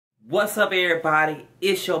What's up, everybody?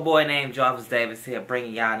 It's your boy named Jarvis Davis here,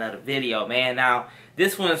 bringing y'all another video, man. Now,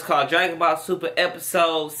 this one is called Dragon Ball Super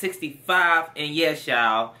Episode 65, and yes,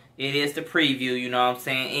 y'all, it is the preview, you know what I'm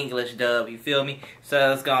saying? English dub, you feel me? So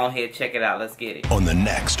let's go on here, check it out, let's get it. On the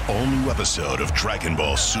next all-new episode of Dragon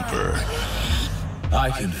Ball Super. I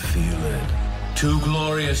can feel it. Two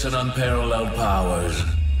glorious and unparalleled powers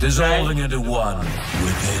dissolving into one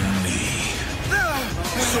within me.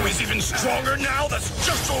 So he's even stronger now? That's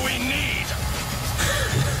just what we need!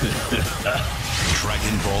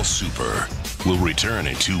 Dragon Ball Super will return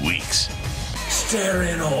in 2 weeks. Stare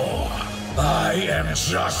in awe. I am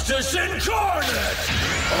Justice Incarnate!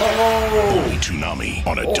 Oh! Toonami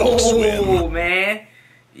on Adult Swim. Oh, man.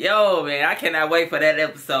 Yo, man, I cannot wait for that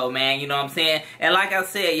episode, man. You know what I'm saying? And like I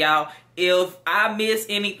said, y'all, if I miss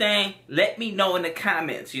anything, let me know in the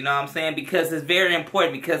comments, you know what I'm saying? Because it's very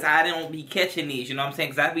important, because I don't be catching these, you know what I'm saying?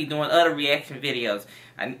 Because I be doing other reaction videos.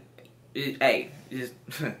 It's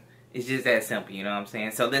just that simple, you know what I'm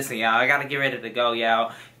saying? So listen, y'all, I gotta get ready to go,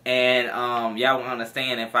 y'all. And y'all will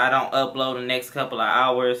understand, if I don't upload the next couple of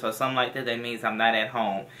hours or something like that, that means I'm not at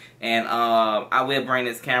home. And I will bring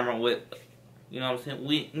this camera with... You know what I'm saying?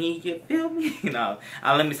 We need you, feel me? You know,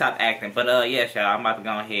 let me stop acting. But yes, y'all, I'm about to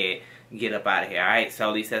go ahead and get up out of here. Alright, so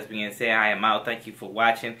at least that's being said, I am out. Thank you for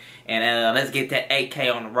watching. And let's get that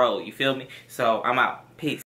 8K on the road. You feel me? So I'm out.